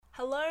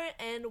Hello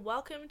and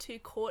welcome to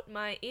Caught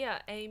My Ear,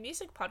 a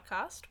music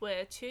podcast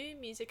where two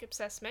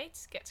music-obsessed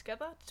mates get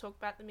together to talk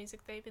about the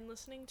music they've been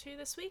listening to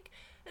this week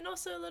and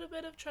also a little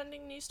bit of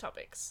trending news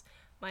topics.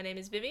 My name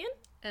is Vivian.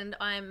 And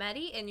I'm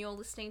Maddie, and you're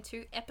listening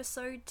to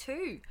episode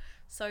 2.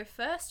 So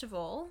first of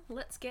all,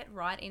 let's get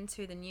right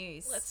into the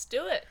news. Let's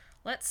do it.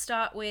 Let's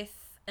start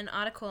with an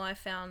article I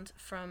found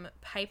from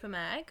Paper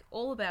Mag,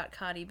 all about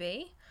Cardi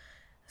B.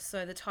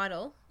 So the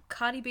title,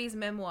 Cardi B's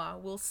memoir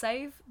will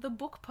save the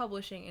book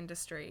publishing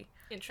industry.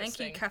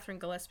 Interesting. Thank you, Catherine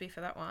Gillespie,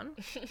 for that one.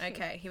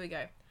 Okay, here we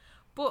go.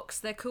 Books,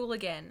 they're cool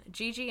again.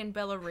 Gigi and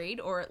Bella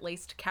read, or at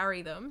least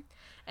carry them.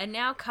 And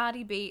now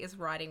Cardi B is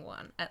writing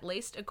one, at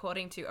least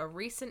according to a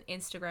recent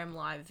Instagram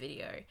Live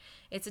video.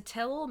 It's a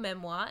tell-all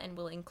memoir and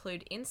will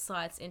include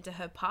insights into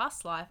her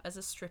past life as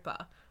a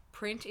stripper.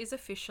 Print is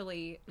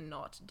officially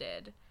not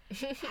dead.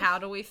 How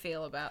do we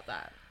feel about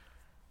that?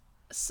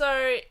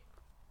 So,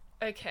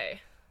 okay,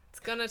 it's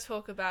gonna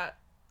talk about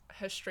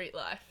her street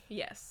life.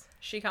 Yes.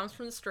 She comes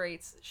from the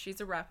streets.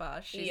 She's a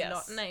rapper. She's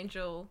not an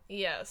angel.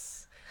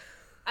 Yes.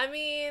 I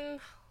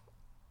mean,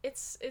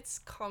 it's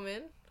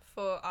common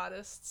for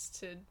artists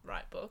to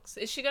write books.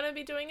 Is she going to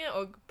be doing it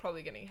or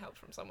probably getting help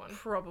from someone?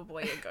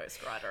 Probably a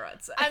ghostwriter,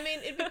 I'd say. I mean,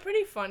 it'd be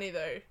pretty funny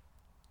though.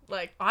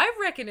 Like, I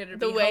reckon it'd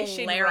be the way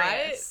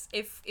hilarious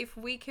if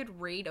we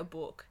could read a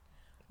book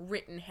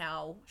written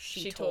how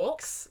she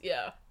talks.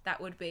 Yeah.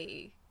 That would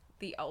be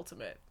the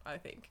ultimate, I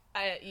think.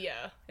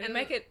 Yeah. It'd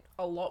make it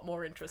a lot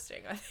more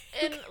interesting, I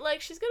think. And,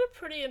 like, she's got a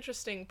pretty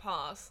interesting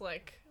past,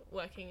 like,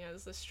 working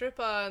as a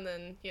stripper, and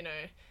then, you know,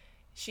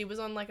 she was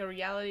on, like, a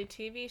reality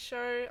TV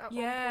show at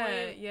one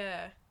point.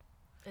 Yeah.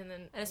 And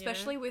then, And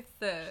especially with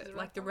the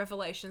rapper.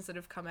 revelations that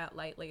have come out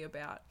lately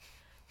about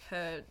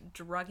her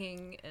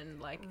drugging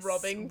and, like,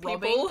 Robbing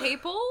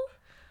people.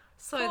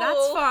 So Cool.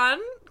 that's fun.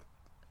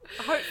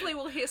 Hopefully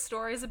we'll hear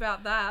stories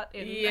about that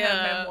in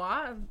her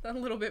memoir. A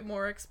little bit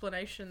more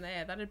explanation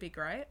there. That'd be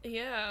great.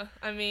 Yeah,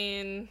 I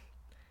mean,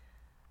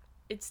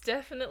 it's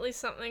definitely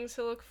something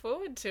to look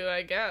forward to,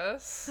 I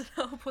guess.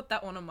 I'll put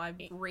that one on my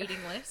reading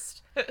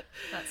list.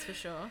 That's for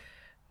sure.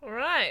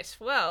 Right,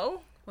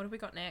 well, What have we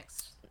got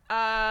next?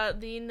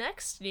 the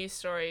next news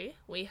story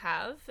we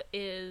have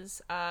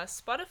is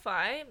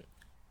Spotify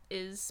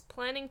is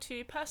planning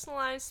to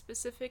personalize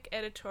specific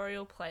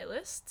editorial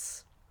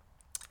playlists.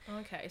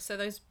 Okay, so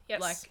those,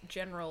 Yes. like,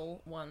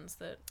 general ones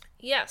that...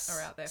 Yes.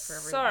 Are out there for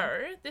everyone.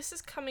 So, this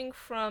is coming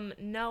from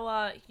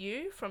Noah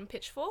Yu from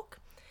Pitchfork.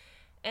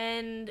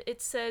 And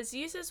it says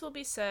users will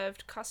be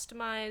served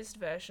customized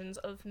versions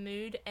of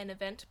mood and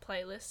event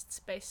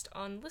playlists based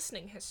on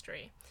listening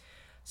history.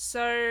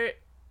 So,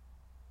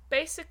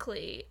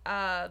 basically,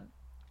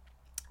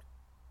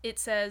 it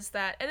says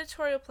that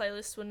editorial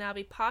playlists will now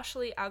be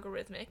partially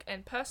algorithmic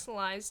and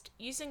personalized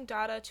using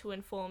data to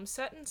inform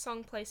certain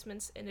song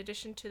placements in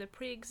addition to the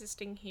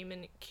pre-existing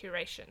human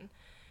curation.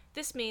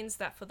 This means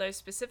that for those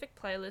specific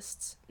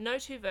playlists, no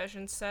two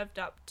versions served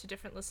up to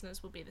different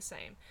listeners will be the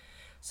same.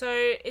 So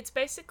it's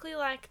basically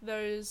like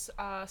those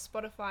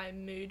Spotify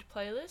mood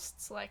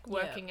playlists, like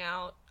working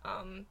out.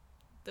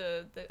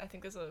 The I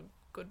think there's a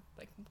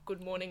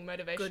good morning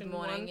motivation. Good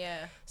morning, one.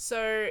 yeah.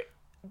 So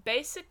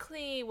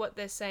basically what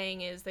they're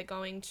saying is they're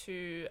going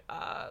to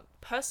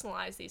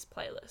personalize these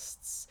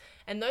playlists,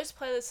 and those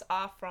playlists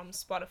are from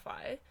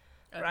Spotify,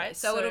 Okay, right?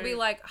 so it'll be,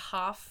 like,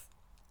 half,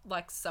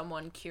 like,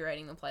 someone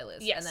curating the playlist,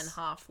 Yes. and then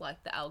half,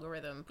 like, the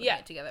algorithm putting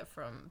it together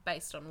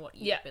based on what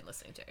you've been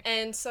listening to.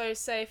 And so,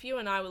 say if you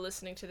and I were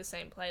listening to the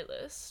same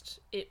playlist,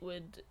 it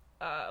would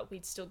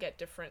we'd still get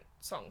different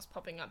songs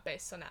popping up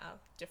based on our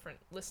different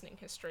listening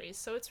histories.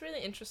 So it's really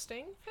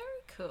interesting. Very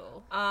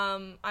cool.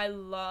 I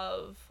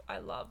love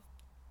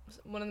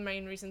one of the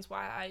main reasons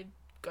why I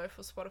go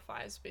for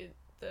Spotify is with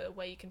the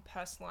way you can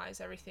personalize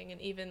everything,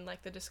 and even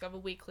like the Discover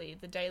Weekly,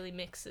 the daily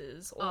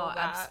mixes, all that.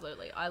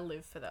 Absolutely. I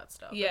live for that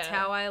stuff. Yeah. That's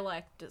how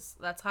I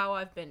that's how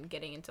I've been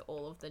getting into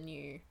all of the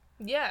new...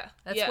 Yeah.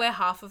 That's where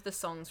half of the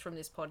songs from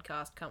this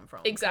podcast come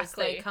from.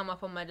 Exactly. Because they come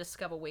up on my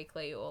Discover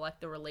Weekly or,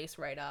 like, the release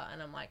radar,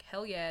 and I'm like,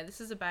 hell yeah,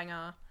 this is a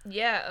banger.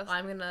 Yeah.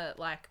 I'm gonna,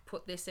 like,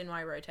 put this in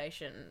my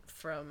rotation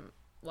from,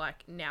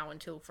 like, now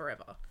until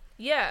forever.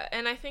 Yeah,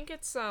 and I think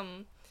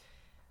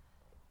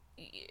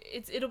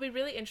it'll be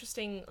really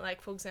interesting,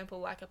 like, for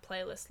example, like a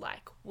playlist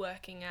like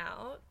working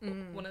out,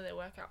 one of their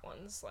workout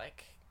ones,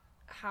 like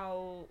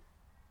how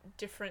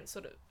different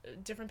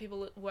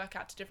people work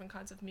out to different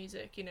kinds of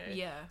music, you know.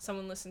 Yeah.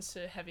 Someone listens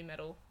to heavy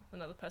metal,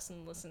 another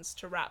person listens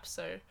to rap,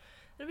 so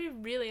it'll be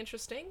really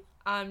interesting.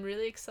 I'm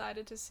really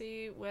excited to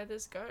see where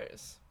this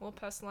goes. More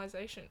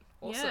personalization.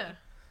 Awesome. Yeah.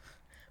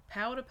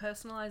 Power to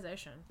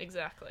personalization.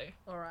 Exactly.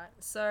 Alright,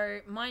 so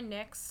my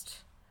next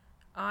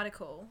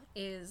article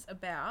is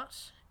about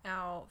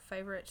our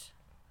favourite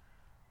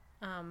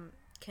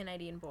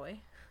Canadian boy,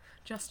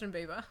 Justin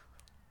Bieber.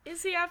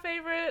 Is he our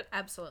favourite?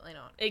 Absolutely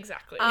not.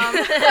 Exactly.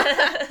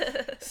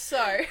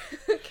 So,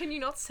 can you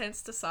not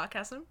sense the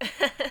sarcasm?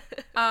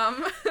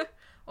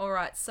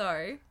 Alright,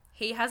 so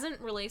he hasn't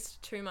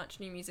released too much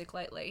new music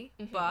lately,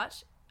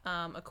 but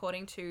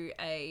according to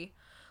a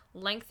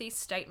lengthy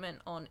statement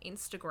on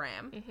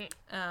Instagram,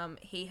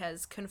 he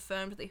has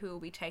confirmed that he will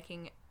be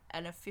taking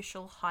an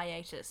official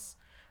hiatus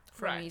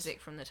from music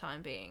from the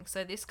time being.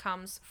 So this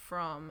comes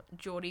from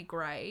Geordie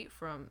Gray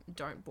from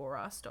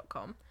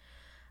don'tboreus.com.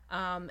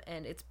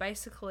 And it's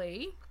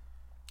basically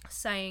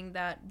saying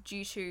that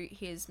due to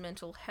his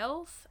mental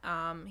health,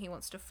 he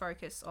wants to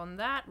focus on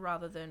that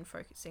rather than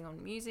focusing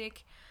on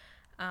music,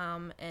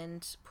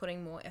 and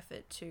putting more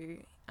effort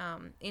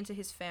into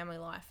his family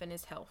life and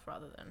his health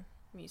rather than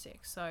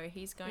music. So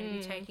he's going to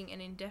be taking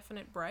an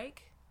indefinite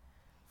break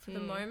for the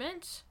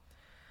moment.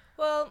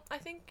 Well, I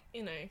think,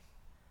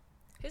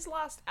 his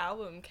last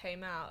album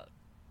came out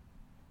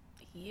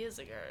years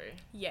ago.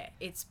 Yeah,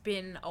 it's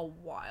been a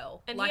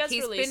while. And like, he has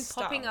he's been released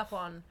popping stuff. up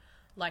on,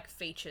 like,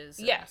 features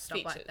and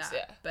stuff like features, that.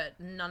 yeah. But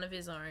none of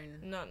his own...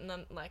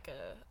 None like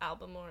a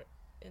album or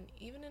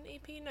even an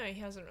EP? No, he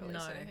hasn't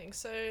released anything.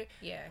 So...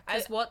 Yeah,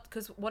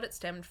 because what it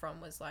stemmed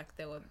from was, like,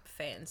 there were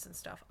fans and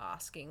stuff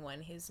asking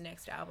when his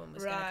next album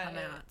was going to come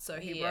out. So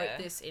he wrote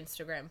this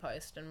Instagram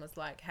post and was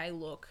like, hey,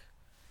 look,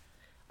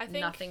 I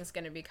think nothing's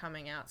going to be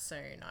coming out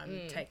soon.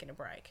 I'm taking a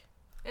break.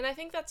 And I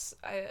think that's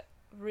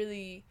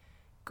really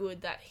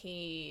good that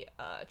he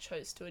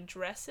chose to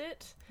address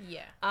it.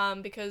 Yeah.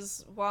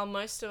 Because while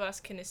most of us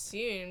can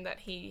assume that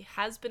he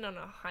has been on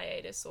a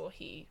hiatus or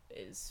he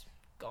is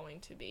going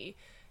to be,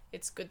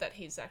 it's good that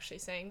he's actually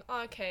saying,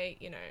 oh, okay,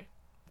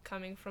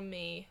 coming from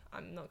me,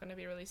 I'm not going to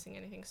be releasing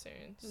anything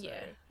soon. So.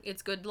 Yeah.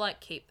 It's good to,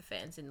 like, keep the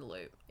fans in the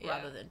loop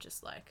rather than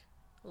just, like,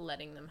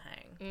 letting them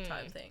hang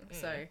type thing.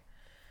 So,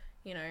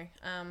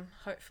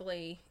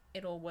 hopefully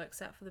it all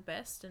works out for the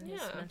best and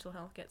his mental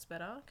health gets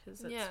better,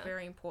 because it's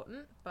very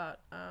important.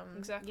 But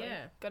exactly,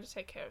 got to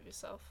take care of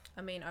yourself.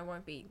 I mean, I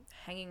won't be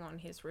hanging on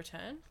his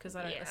return because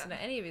I don't listen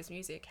to any of his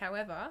music.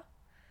 However,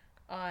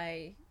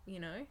 I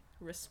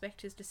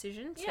respect his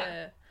decision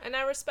to and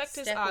I respect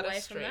his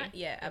artistry away from that.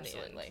 Yeah,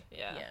 absolutely.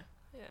 Yeah.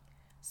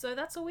 So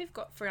that's all we've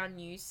got for our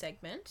news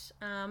segment.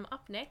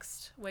 Up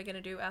next, we're going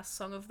to do our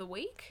song of the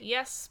week.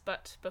 Yes,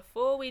 but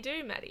before we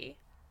do, Maddie,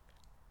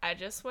 I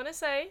just want to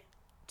say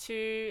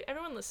to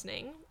everyone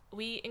listening,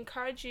 we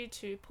encourage you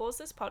to pause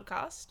this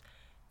podcast,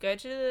 go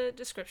to the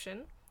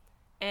description,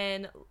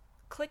 and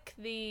click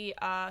the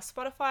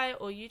Spotify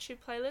or YouTube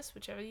playlist,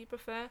 whichever you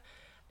prefer,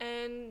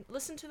 and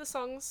listen to the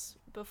songs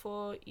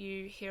before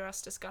you hear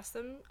us discuss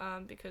them,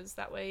 because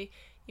that way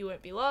you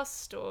won't be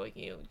lost, or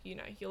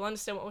you'll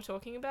understand what we're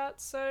talking about.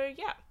 So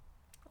yeah.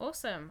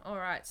 Awesome. All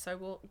right, so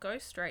we'll go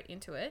straight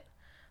into it.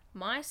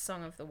 My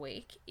song of the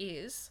week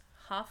is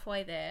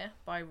Halfway There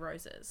by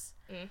Roses.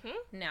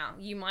 Now,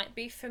 you might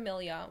be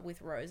familiar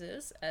with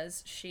Roses,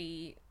 as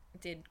she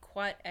did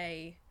quite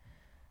an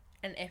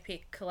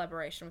epic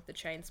collaboration with the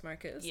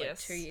Chainsmokers like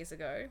 2 years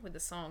ago with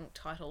a song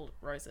titled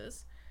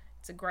Roses.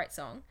 It's a great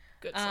song.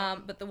 Good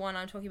song. But the one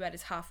I'm talking about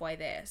is Halfway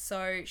There.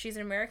 So she's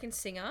an American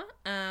singer,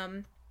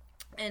 and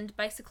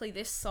basically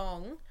this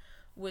song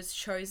was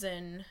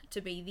chosen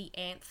to be the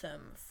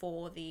anthem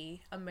for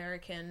the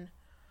American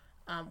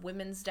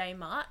Women's Day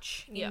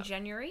March in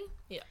January.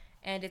 Yeah.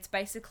 And it's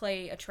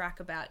basically a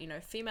track about,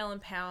 female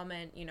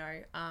empowerment,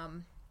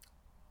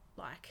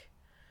 like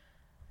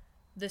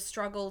the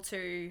struggle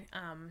to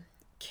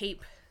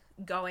keep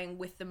going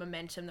with the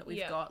momentum that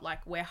we've got. Like,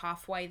 we're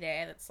halfway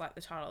there. That's like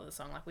the title of the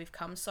song. Like, we've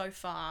come so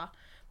far,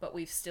 but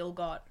we've still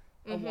got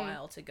a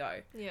while to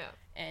go. Yeah.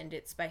 And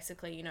it's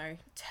basically,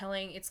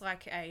 it's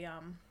like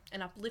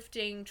an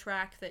uplifting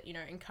track that,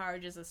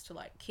 encourages us to,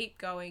 like, keep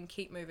going,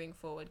 keep moving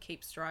forward,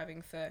 keep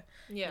striving for,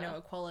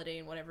 equality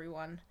and what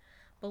everyone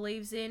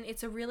believes in.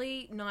 It's a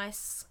really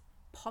nice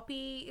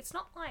poppy, it's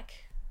not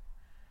like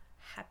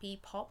happy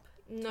pop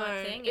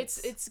type thing.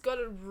 It's got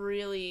a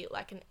really,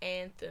 like, an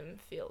anthem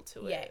feel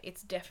to it. Yeah,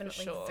 it's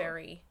definitely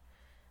very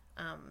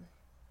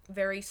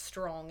very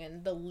strong,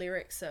 and the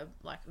lyrics are,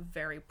 like,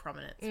 very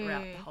prominent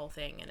throughout the whole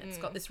thing, and it's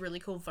got this really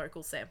cool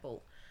vocal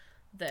sample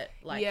that,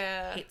 like,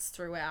 hits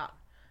throughout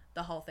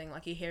the whole thing.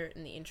 Like, you hear it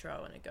in the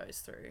intro and it goes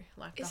through,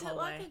 like, the whole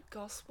way. Is it like a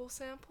gospel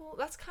sample?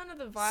 That's kind of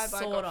the vibe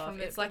sort I got of.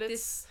 from it. It's like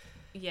this...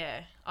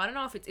 Yeah, I don't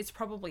know if it's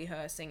probably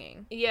her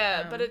singing.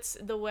 Yeah, but it's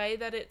the way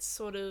that it's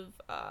sort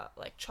of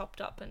like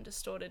chopped up and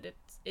distorted.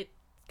 It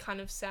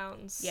kind of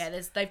sounds. Yeah,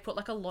 they've put,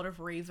 like, a lot of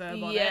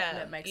reverb on it, and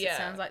it makes it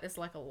sound like there's,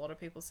 like, a lot of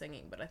people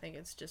singing, but I think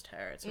it's just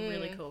her. It's a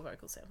really cool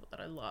vocal sample that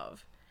I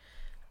love.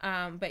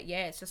 But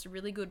yeah, it's just a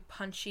really good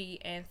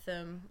punchy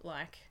anthem,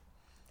 like,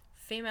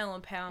 female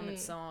empowerment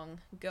song,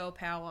 girl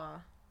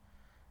power.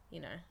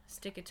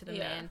 Stick it to the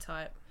man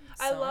type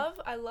song.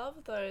 I love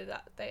though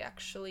that they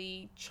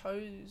actually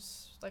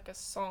chose, like, a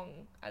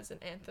song as an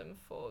anthem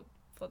for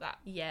that.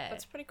 Yeah.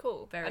 That's pretty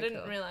cool. I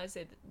didn't realize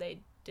they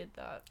did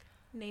that.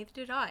 Neither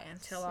did I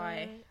until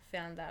I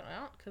found that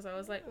out, because I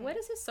was like, where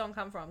does this song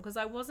come from? Because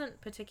I wasn't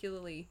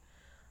particularly,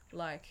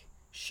 like,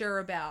 sure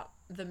about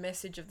the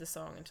message of the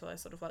song until I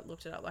sort of, like,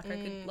 looked it up. Like, I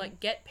could, like,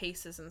 get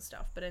pieces and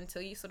stuff, but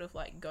until you sort of,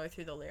 like, go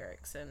through the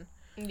lyrics and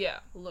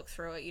look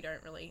through it, you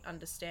don't really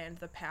understand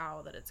the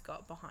power that it's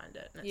got behind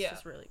it, and it's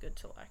just really good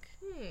to, like,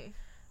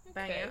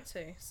 bang Okay. out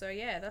to. So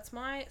yeah, that's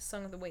my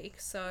song of the week.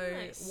 So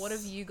Nice. what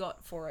have you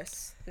got for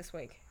us this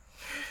week?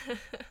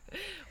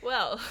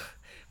 Well,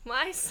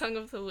 my song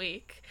of the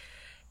week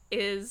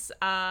is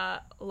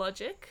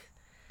Logic.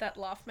 That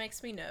laugh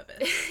makes me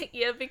nervous.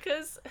 Yeah,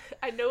 because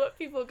I know what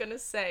people are gonna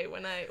say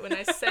when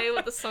I say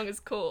what the song is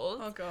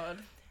called. Oh god.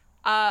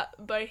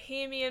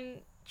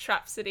 Bohemian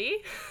Rhapsody.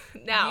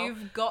 Now,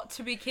 You've got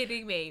to be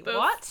kidding me. bef-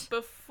 What?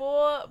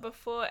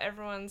 Before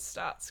everyone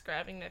starts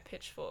grabbing their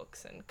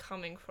pitchforks and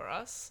coming for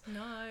us,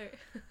 No.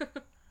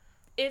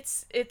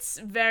 it's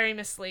very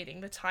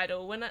misleading, the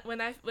title.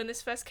 When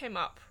this first came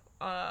up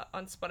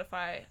on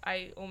Spotify,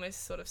 I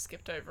almost sort of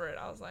skipped over it.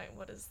 I was like,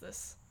 what is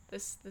this?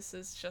 This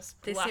is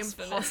just This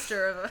blasphemous.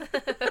 imposter of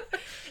a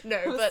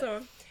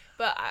No,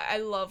 but I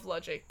love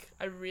Logic.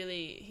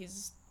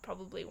 He's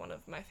probably one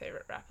of my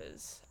favorite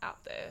rappers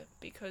out there,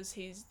 because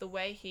the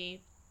way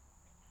he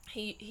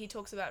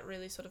talks about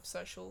really sort of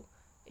social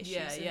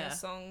issues in his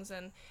songs,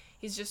 and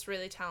he's just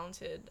really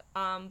talented.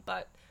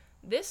 But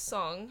this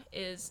song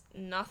is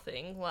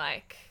nothing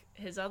like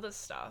his other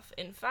stuff.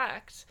 In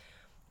fact,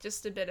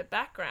 just a bit of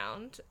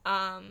background,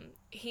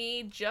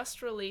 he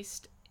just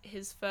released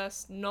his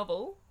first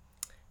novel.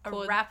 A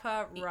called-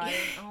 rapper writing.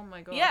 Oh my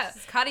god. Yeah.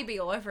 It's Cardi B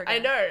all over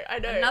again. I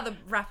know. Another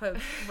rapper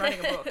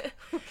writing a book.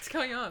 What's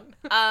going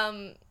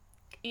on?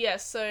 Yeah,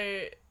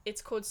 so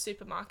it's called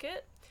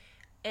Supermarket,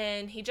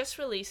 and he just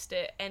released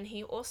it, and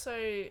he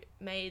also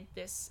made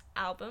this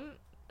album,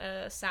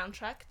 a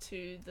soundtrack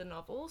to the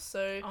novel.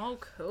 So Oh,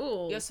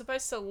 cool. you're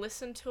supposed to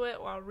listen to it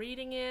while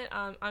reading it.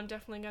 I'm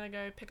definitely gonna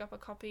go pick up a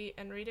copy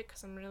and read it,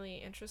 because I'm really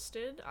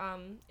interested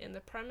in the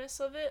premise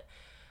of it.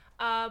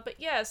 But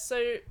yeah,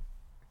 so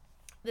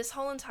this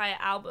whole entire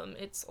album,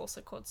 it's also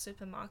called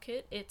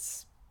Supermarket. I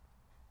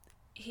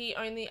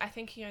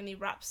think he only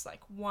raps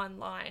like one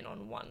line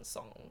on one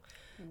song.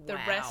 The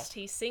Wow. rest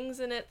he sings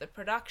in it. The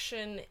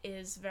production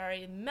is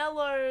very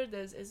mellow.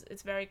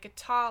 It's very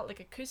guitar, like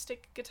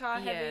acoustic guitar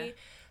heavy. Yeah.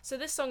 So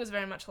this song is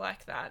very much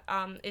like that.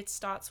 It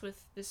starts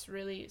with this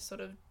really sort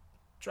of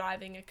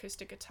driving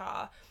acoustic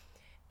guitar,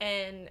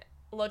 and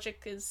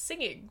Logic is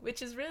singing,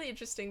 which is really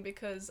interesting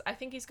because I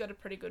think he's got a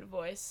pretty good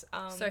voice.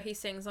 So he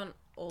sings on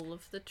all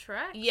of the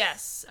tracks?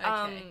 Yes.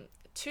 Okay.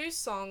 2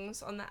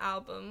 songs on the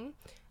album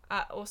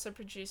are also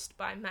produced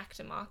by Mac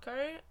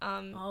DeMarco.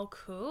 Oh,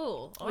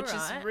 cool. All which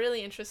right. is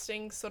really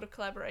interesting sort of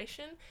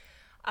collaboration.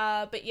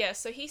 But yeah,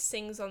 so he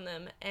sings on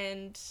them,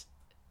 and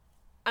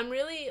I'm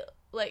really,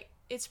 like,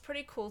 it's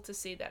pretty cool to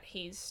see that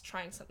he's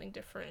trying something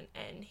different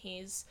and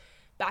he's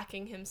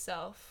backing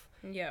himself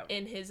Yeah.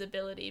 in his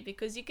ability,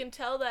 because you can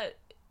tell that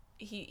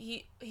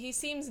he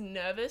seems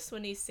nervous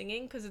when he's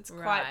singing, because it's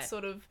quite Right.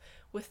 sort of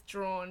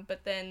withdrawn,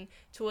 but then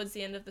towards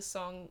the end of the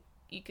song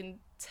you can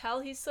tell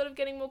he's sort of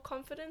getting more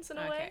confidence in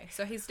a way. Okay,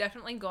 so he's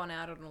definitely gone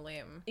out on a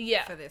limb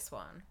Yeah. for this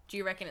one. Do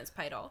you reckon it's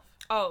paid off?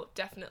 Oh,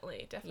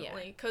 definitely,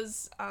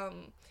 because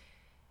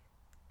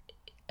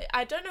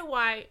I don't know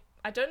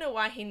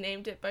why he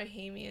named it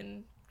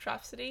Bohemian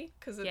Rhapsody,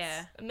 because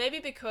it's maybe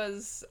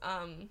because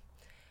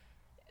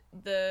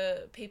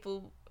the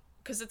people,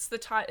 because it's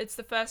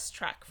the first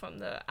track from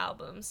the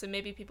album, so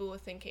maybe people were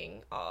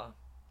thinking, oh,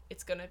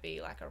 it's gonna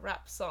be like a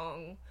rap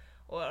song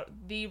or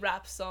the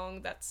rap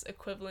song that's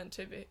equivalent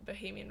to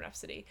Bohemian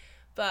Rhapsody,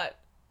 but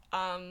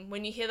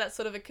when you hear that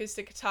sort of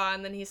acoustic guitar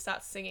and then he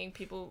starts singing,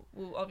 people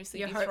will obviously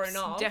Your be hopes thrown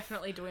off.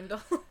 definitely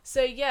dwindle.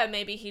 So yeah,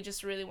 maybe he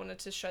just really wanted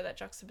to show that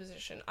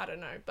juxtaposition. I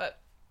don't know, but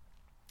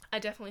I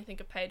definitely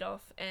think it paid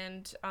off,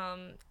 and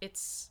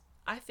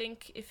I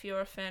think if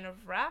you're a fan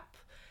of rap,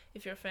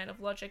 if you're a fan of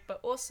Logic, but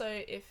also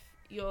if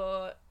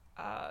you're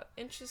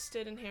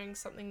interested in hearing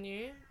something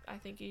new, I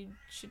think you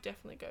should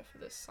definitely go for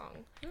this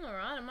song. All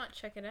right, I might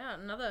check it out.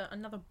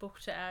 Another book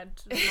to add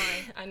to my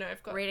I know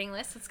I've got reading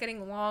list. It's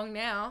getting long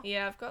now.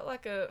 Yeah, I've got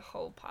like a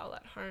whole pile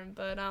at home,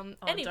 but Oh, don't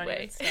anyway.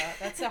 even start.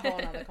 That's a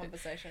whole other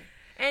conversation.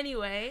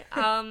 Anyway,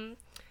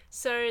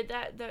 so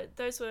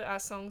those were our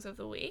songs of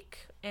the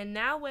week, and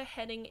now we're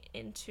heading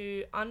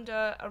into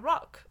Under a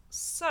Rock.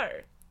 So,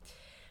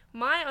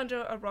 my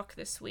Under a Rock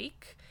this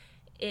week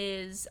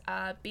is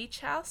Beach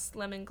House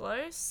Lemon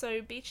Glow.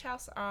 So Beach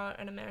House are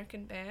an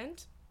American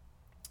band,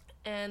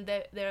 and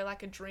they're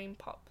like a dream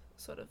pop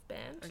sort of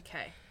band.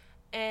 Okay.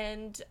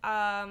 And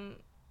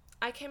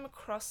I came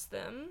across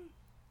them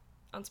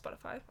on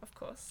Spotify, of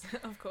course.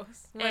 Of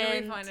course. Where do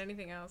And- we find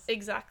anything else?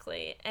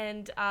 Exactly.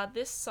 And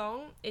this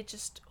song, it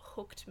just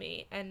hooked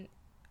me, and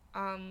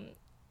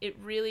it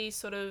really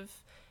sort of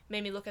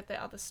made me look at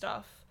the other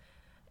stuff,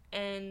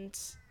 and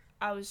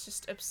I was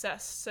just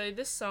obsessed. So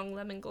this song,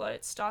 Lemon Glow,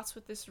 it starts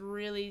with this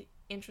really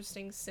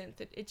interesting synth.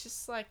 It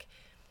just like,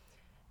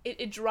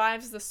 it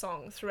drives the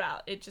song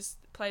throughout. It just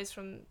plays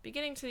from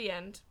beginning to the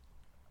end.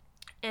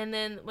 And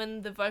then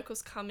when the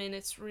vocals come in,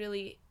 it's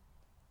really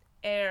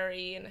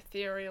airy and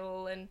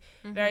ethereal and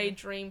very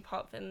dream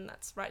pop, and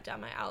that's right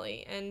down my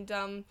alley.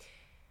 And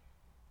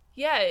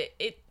yeah,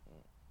 it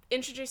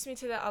introduced me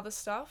to their other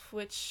stuff,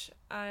 which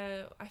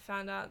I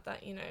found out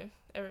that, you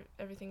know,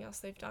 everything else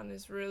they've done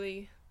is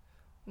really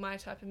my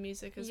type of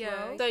music as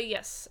Yeah. well. So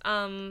yes,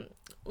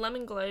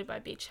 Lemon Glow by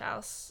Beach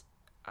House,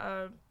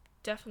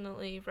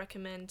 definitely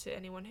recommend to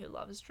anyone who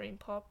loves dream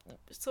pop.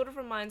 It sort of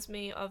reminds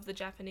me of the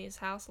Japanese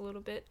house a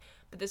little bit,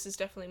 but this is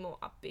definitely more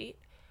upbeat.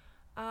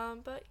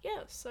 But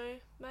yeah, so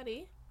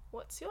Maddie,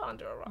 what's your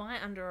Under a Rock?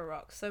 My Under a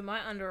Rock. So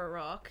my Under a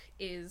Rock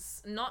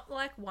is not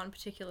like one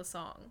particular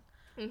song,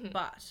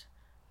 but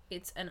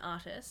it's an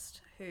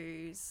artist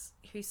who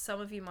some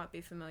of you might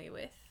be familiar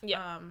with.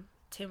 Yeah.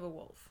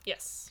 Timberwolf.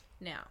 Yes.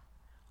 Now,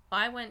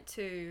 I went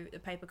to the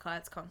Paper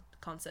Clouds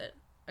concert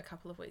a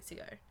couple of weeks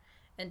ago,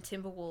 and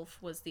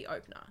Timberwolf was the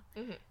opener.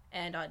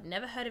 And I'd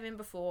never heard of him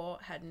before,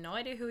 had no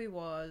idea who he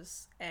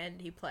was,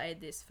 and he played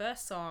this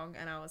first song,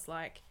 and I was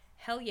like,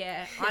 hell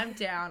yeah, I'm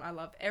down. I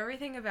love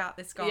everything about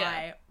this guy.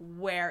 Yeah.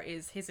 Where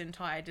is his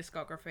entire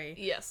discography?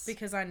 Yes.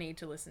 Because I need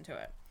to listen to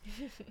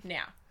it.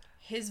 Now,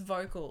 his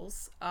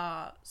vocals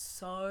are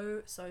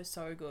so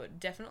good.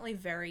 Definitely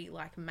very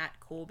like Matt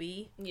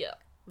Corby Yeah.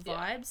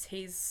 vibes.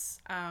 He's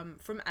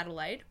from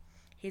Adelaide.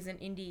 He's an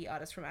indie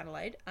artist from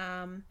Adelaide.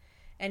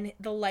 And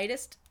the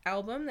latest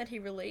album that he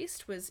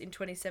released was in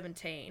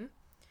 2017.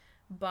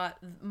 But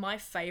my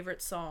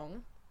favourite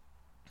song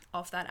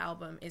off that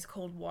album is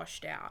called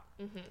Washed Out.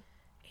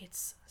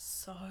 It's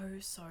so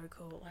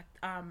cool.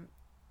 Like,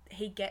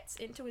 he gets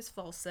into his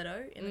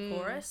falsetto in the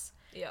chorus.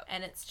 Yeah.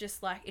 And it's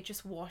just like, it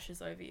just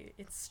washes over you.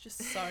 It's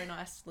just so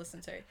nice to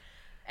listen to.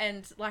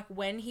 And like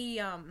when he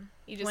You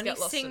just when get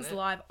he lost in sings it.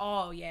 live,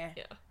 oh yeah,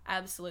 Yeah.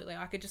 absolutely.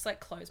 I could just like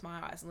close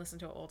my eyes and listen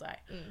to it all day.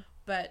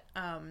 But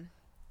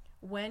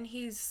when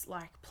he's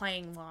like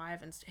playing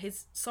live and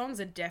his songs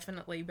are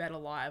definitely better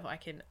live. I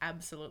can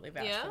absolutely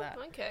vouch for that.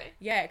 Okay.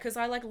 Yeah, because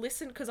I like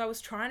listened because I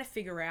was trying to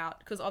figure out,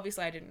 because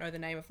obviously I didn't know the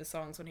name of the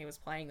songs when he was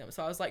playing them,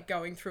 so I was like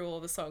going through all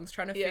the songs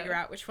trying to figure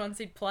out which ones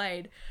he'd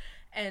played,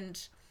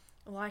 and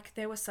like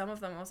there were some of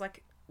them I was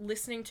like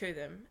listening to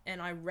them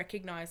and I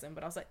recognized them,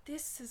 but I was like,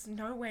 this is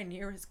nowhere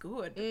near as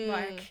good.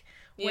 Like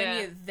when Yeah.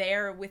 you're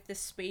there with the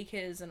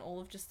speakers and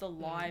all of just the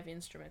live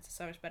instruments are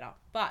so much better.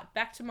 But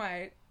back to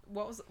my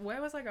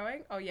where was I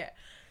going? Oh yeah.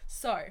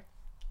 So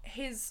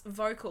his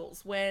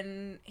vocals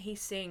when he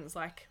sings,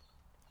 like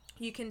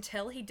you can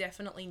tell he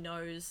definitely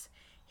knows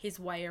his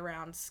way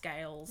around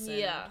scales. And,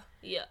 Yeah.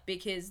 Yeah.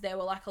 because there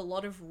were like a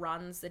lot of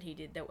runs that he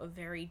did that were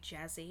very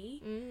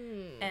jazzy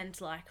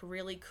and like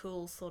really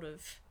cool sort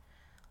of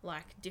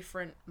like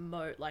different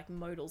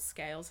modal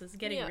scales. It's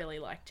getting Yeah. really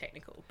like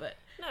technical, but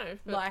No,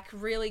 but like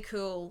really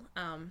cool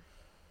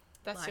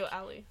that's like, your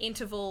alley.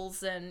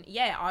 intervals, and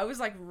yeah, I was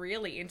like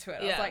really into it. I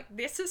was Yeah. like,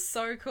 this is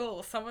so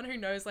cool. Someone who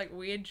knows like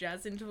weird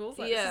jazz intervals,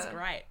 like this is Yeah.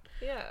 great.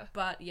 Yeah.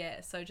 But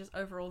yeah, so just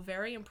overall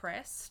very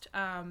impressed.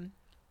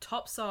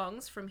 Top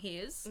songs from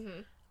his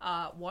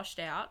Washed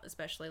Out,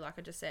 especially like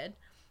I just said.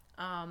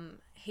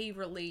 He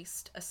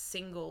released a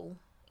single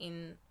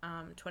in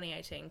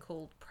 2018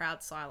 called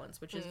Proud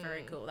Silence, which is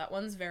very cool. That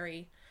one's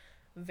very,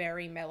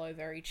 very mellow,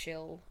 very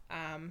chill.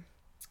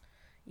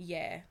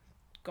 Yeah,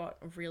 got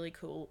really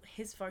cool.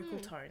 His vocal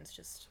tone's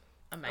just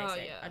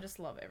amazing. yeah. I just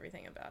love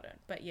everything about it.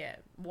 But yeah,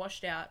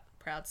 Washed Out,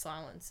 Proud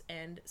Silence,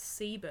 and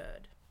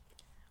Seabird.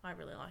 I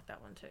really like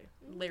that one too.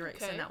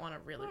 Lyrics okay. in that one are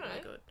really, really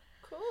Alright. good.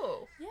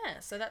 Cool. Yeah,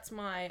 so that's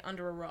my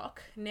Under a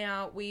Rock.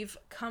 Now we've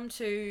come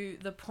to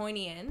the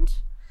pointy end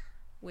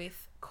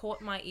with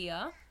Caught My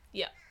Ear.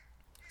 Yeah.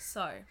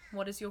 So,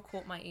 what is your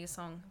Caught My Ear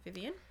song,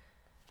 Vivian?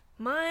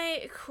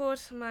 My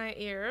Caught My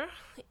Ear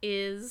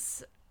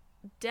is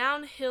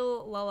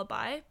Downhill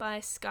Lullaby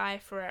by Sky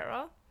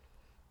Ferreira.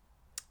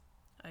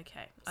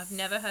 Okay, I've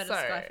never heard of So-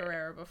 Sky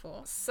Ferreira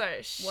before.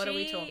 So What are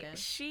we talking?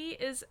 She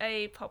is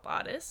a pop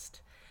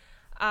artist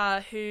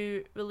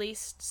who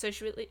released. So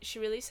she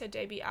released her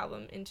debut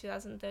album in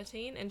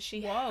 2013, and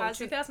she Whoa,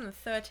 hasn't.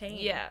 2013.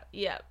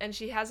 Yeah, and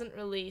she hasn't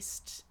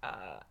released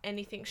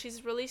anything.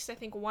 She's released, I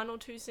think, 1 or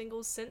 2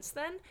 singles since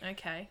then,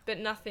 Okay. but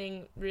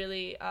nothing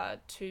really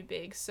too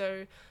big.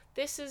 So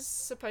this is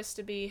supposed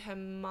to be her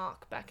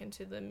mark back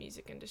into the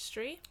music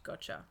industry.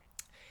 Gotcha.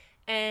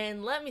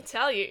 And let me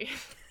tell you,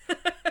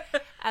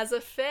 as a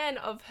fan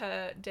of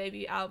her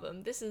debut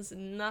album, this is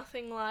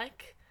nothing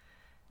like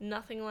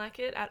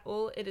it at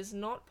all. It is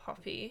not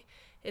poppy.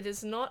 It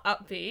is not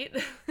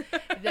upbeat.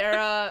 There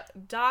are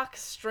dark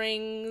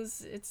strings.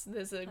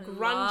 There's a grungy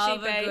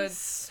Love a good bass,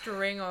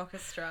 string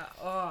orchestra.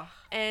 Oh.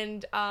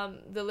 and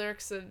the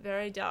lyrics are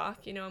very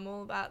dark. You know, I'm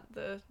all about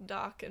the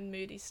dark and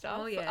moody stuff.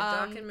 Oh yeah,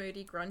 dark and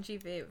moody,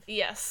 grungy Viv.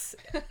 Yes.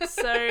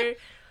 So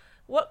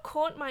what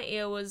caught my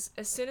ear was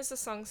as soon as the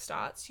song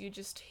starts, you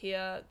just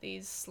hear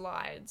these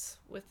slides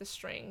with the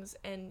strings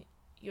and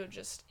you're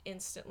just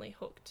instantly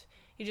hooked.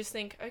 You just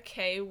think,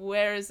 okay,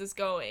 where is this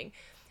going?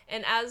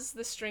 And as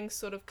the strings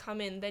sort of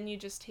come in, then you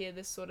just hear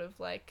this sort of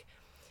like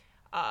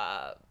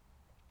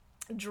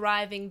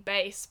driving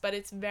bass, but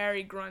it's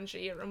very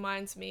grungy. It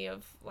reminds me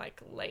of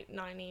like late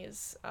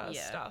 90s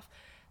stuff.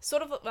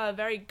 Sort of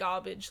very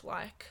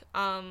garbage-like.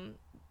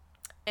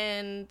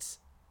 And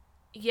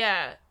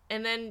yeah,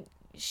 and then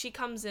she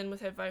comes in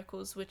with her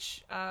vocals,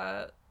 which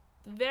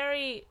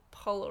very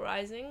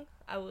polarizing,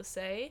 I will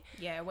say.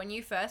 Yeah, when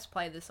you first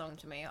played the song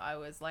to me, I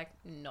was like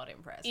not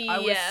impressed. I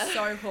was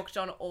so hooked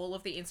on all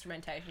of the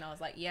instrumentation. I was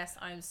like, yes,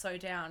 I'm so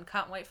down.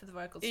 Can't wait for the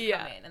vocals to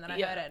come in. And then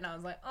I heard it and I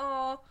was like,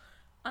 oh,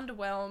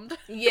 underwhelmed.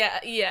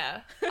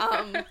 Yeah.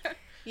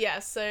 Yeah,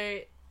 so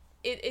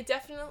it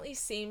definitely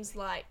seems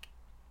like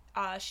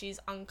she's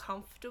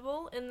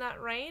uncomfortable in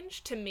that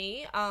range to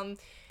me.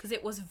 Because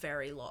it was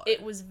very low.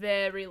 It was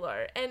very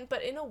low.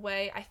 But in a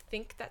way, I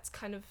think that's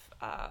kind of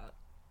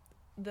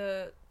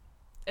the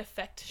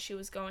effect she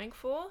was going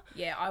for.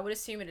 Yeah, I would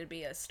assume it'd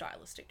be a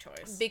stylistic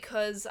choice.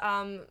 Because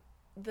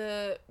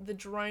the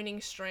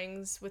droning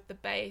strings with the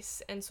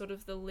bass and sort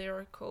of the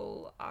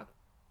lyrical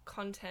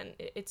content,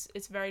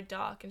 it's very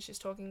dark, and she's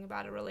talking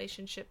about a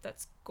relationship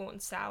that's gone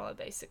sour,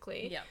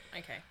 basically. Yeah,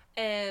 okay.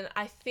 And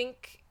I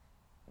think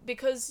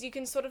because you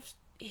can sort of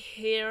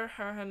hear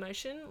her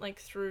emotion, like,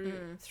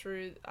 through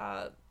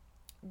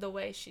the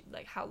way she,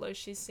 like, how low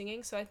she's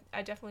singing, so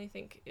I definitely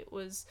think it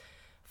was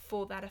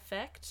for that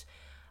effect.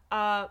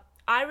 I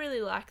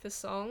really like the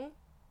song,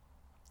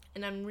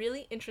 and I'm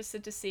really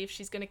interested to see if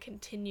she's going to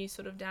continue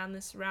sort of down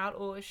this route,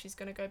 or if she's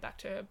going to go back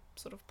to her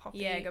sort of poppy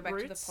roots. Yeah, go back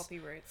to the poppy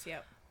roots,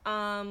 yep.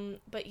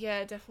 But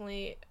yeah,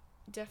 definitely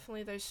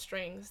those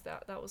strings,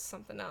 that was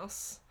something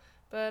else.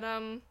 But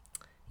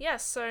yeah,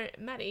 so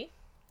Maddie,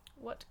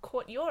 what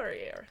caught your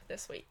ear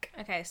this week?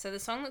 Okay, so the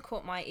song that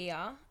caught my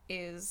ear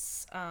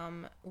is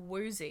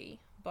Woozy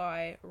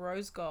by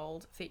Rose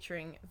Gold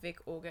featuring Vic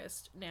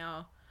August.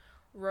 Now,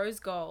 Rose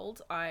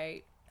Gold,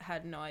 I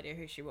had no idea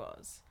who she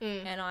was.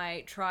 And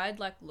I tried,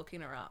 like,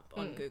 looking her up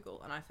on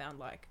Google, and I found,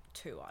 like,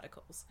 2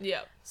 articles.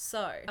 Yeah.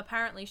 So,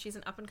 apparently she's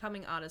an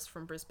up-and-coming artist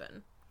from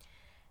Brisbane.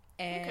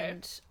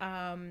 And,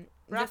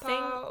 Rapper,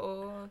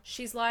 or...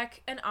 she's,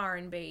 like, an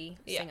R&B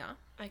singer.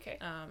 Okay.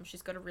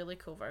 She's got a really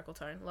cool vocal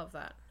tone. Love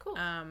that. Cool.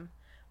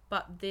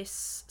 But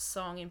this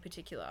song in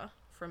particular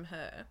from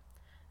her,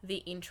 the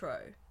intro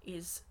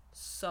is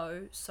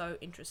so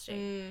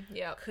interesting.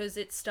 Yeah. Because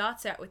it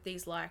starts out with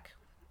these, like...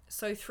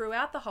 So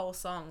throughout the whole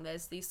song,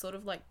 there's these sort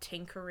of, like,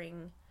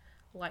 tinkering,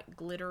 like,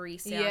 glittery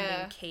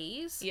sounding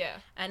keys. Yeah.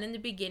 And in the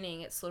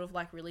beginning, it's sort of,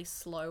 like, really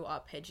slow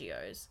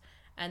arpeggios.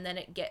 And then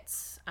it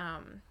gets...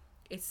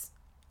 it's,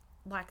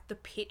 like, the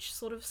pitch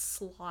sort of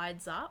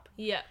slides up.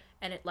 Yeah.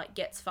 And it, like,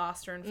 gets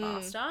faster and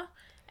faster.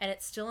 And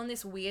it's still in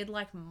this weird,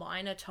 like,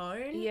 minor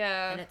tone.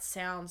 Yeah. And it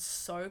sounds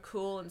so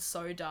cool and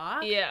so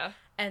dark. Yeah.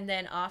 And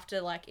then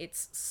after, like,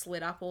 it's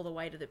slid up all the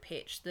way to the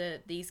pitch,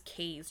 these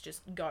keys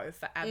just go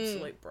for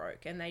absolute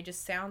broke. And they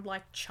just sound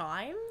like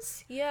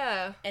chimes.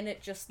 Yeah. And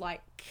it just,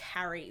 like,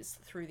 carries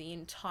through the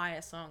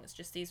entire song. It's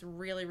just these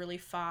really, really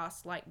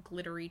fast, like,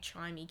 glittery,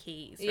 chimey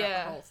keys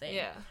throughout the whole thing.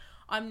 Yeah.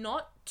 I'm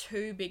not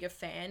too big a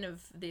fan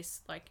of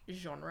this, like,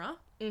 genre.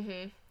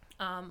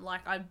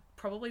 Like, I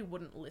probably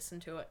wouldn't listen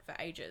to it for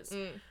ages.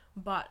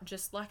 But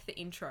just, like, the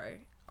intro,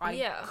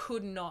 I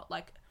could not,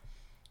 like...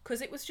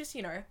 Because it was just,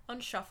 you know, on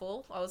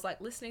shuffle. I was, like,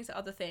 listening to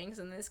other things,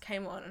 and this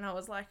came on, and I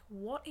was like,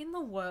 what in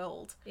the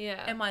world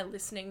am I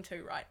listening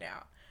to right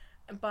now?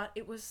 But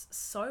it was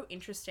so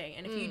interesting.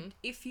 And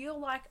if you're,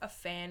 like, a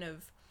fan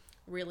of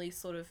really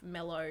sort of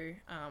mellow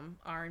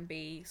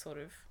R&B sort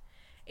of...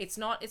 It's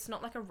not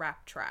like a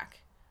rap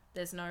track.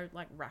 There's no,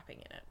 like, rapping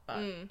in it.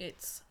 But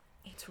it's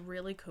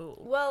really cool.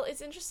 Well,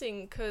 it's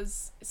interesting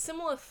because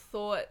similar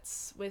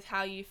thoughts with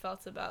how you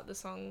felt about the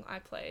song I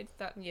played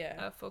that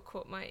for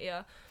Caught My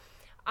Ear.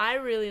 I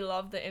really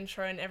loved the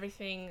intro and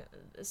everything,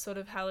 sort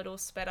of how it all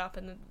sped up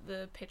and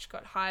the pitch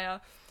got higher.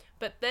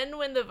 But then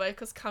when the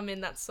vocals come in,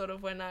 that's sort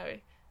of when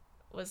I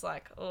was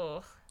like,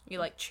 oh. You,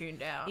 like,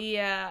 tuned out.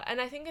 Yeah, and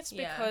I think it's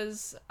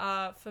because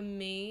for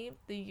me,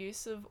 the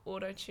use of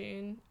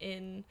auto-tune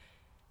in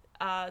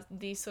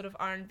these sort of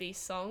R&B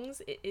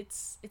songs,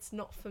 it's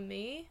not for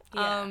me.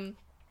 Yeah.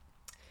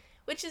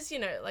 Which is, you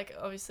know, like,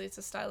 obviously it's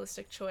a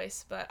stylistic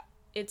choice, but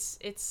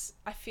it's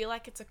I feel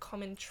like it's a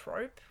common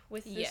trope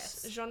with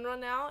this genre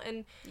now,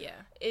 and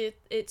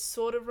it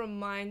sort of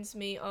reminds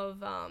me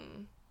of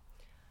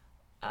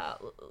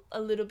a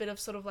little bit of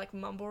sort of like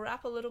mumble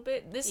rap a little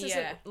bit. This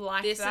isn't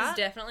like this that. Is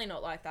definitely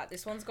not like that.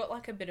 This one's got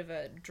like a bit of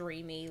a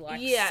dreamy,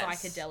 like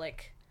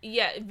psychedelic,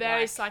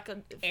 very like,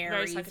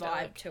 airy very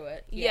vibe to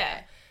it.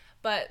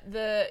 But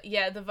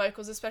the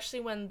vocals,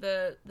 especially when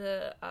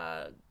the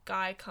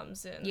guy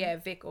comes in. Yeah,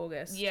 Vic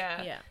August.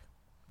 Yeah.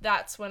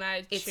 That's when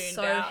I tuned out. It's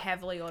so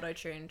heavily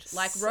auto-tuned.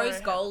 Like, so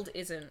Rose Gold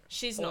isn't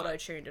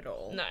auto-tuned at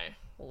all. No.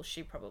 Well,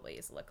 she probably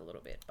is, like, a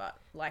little bit, but,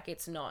 like,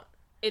 it's not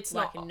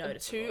like,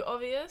 noticeable. Too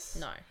obvious.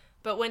 No.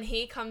 But when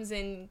he comes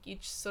in, you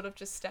sort of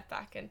just step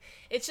back, and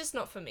it's just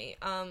not for me.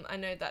 I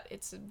know that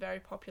it's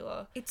very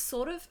popular. It's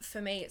sort of,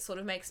 for me, it sort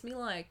of makes me,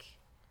 like...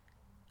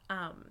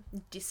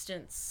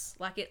 distance,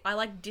 like I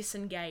like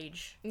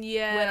disengage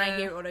when I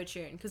hear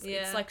auto-tune, because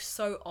it's like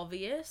so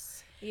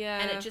obvious,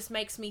 and it just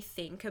makes me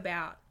think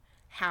about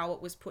how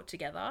it was put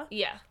together.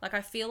 Like,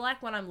 I feel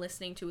like when I'm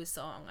listening to a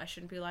song, I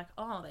shouldn't be like,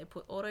 oh, they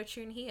put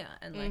auto-tune here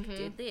and like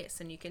did this,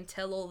 and you can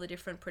tell all the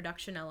different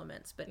production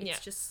elements, but it's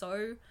just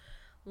so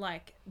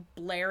like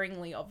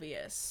blaringly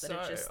obvious that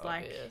it's just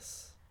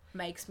obvious.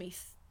 makes me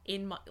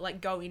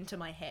go into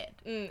my head.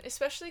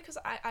 Especially because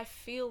I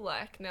feel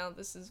like, now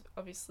this is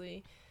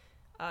obviously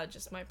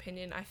just my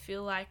opinion, I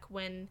feel like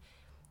when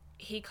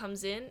he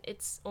comes in,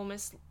 it's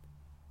almost,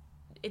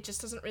 it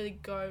just doesn't really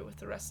go with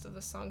the rest of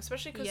the song,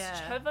 especially because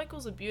her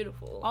vocals are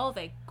beautiful. Oh,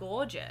 they're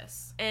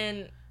gorgeous.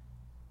 And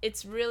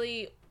it's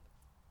really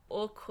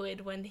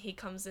awkward when he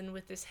comes in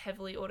with this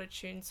heavily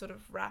auto-tuned sort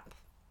of rap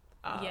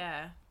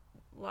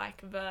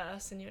like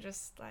verse, and you're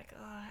just like,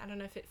 oh, I don't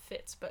know if it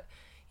fits, but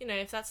you know,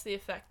 if that's the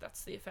effect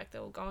they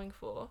were going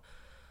for.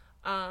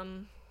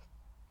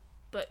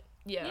 But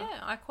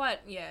I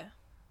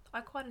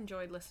quite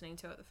enjoyed listening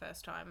to it the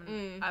first time,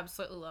 and I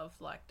absolutely love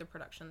like the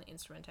production, the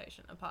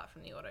instrumentation, apart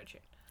from the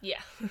auto-tune. Yeah.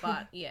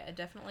 But yeah,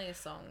 definitely a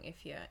song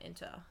if you're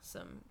into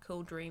some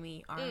cool,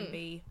 dreamy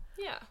R&B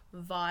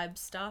vibe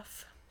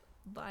stuff.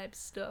 Vibe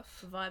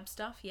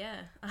stuff,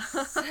 yeah.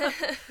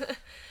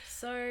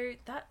 So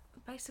that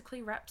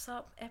basically wraps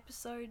up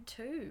episode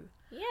 2.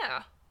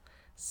 Yeah.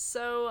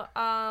 So,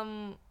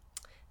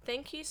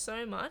 thank you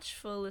so much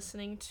for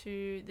listening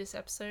to this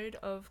episode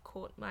of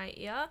Caught My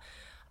Ear.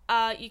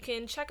 You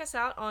can check us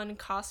out on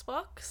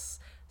Castbox,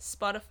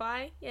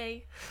 Spotify,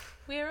 yay.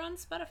 We're on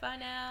Spotify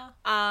now.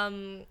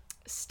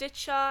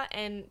 Stitcher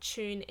and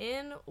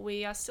TuneIn.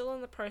 We are still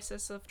in the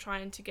process of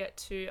trying to get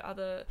to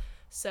other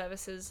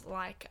services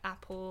like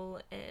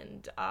Apple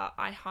and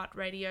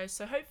iHeartRadio,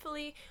 so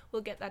hopefully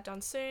we'll get that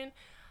done soon.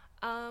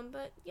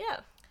 But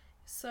yeah.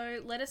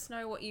 So let us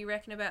know what you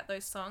reckon about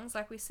those songs.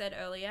 Like we said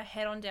earlier,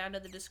 head on down to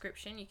the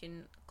description. You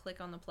can click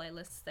on the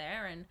playlists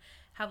there and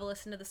have a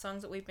listen to the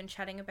songs that we've been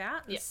chatting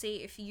about and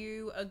see if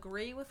you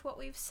agree with what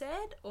we've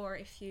said or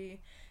if you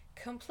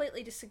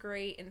completely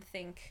disagree and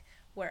think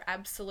we're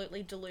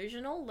absolutely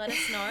delusional. Let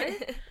us know.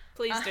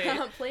 Please do.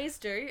 Please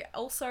do.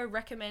 Also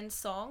recommend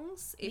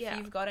songs if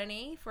you've got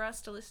any for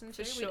us to listen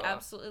to. Sure. We'd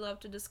absolutely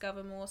love to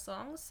discover more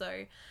songs.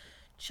 So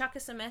chuck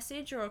us a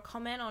message or a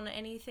comment on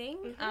anything.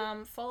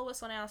 Follow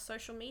us on our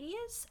social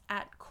medias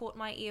at Caught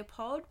My Ear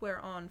Pod. We're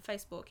on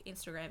Facebook,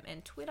 Instagram,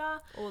 and Twitter.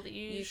 All the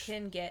usual. You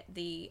can get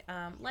the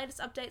latest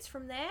updates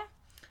from there.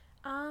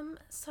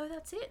 So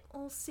that's it.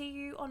 We'll see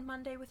you on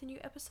Monday with a new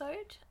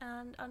episode.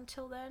 And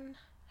until then,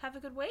 have a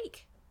good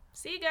week.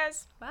 See you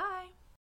guys. Bye.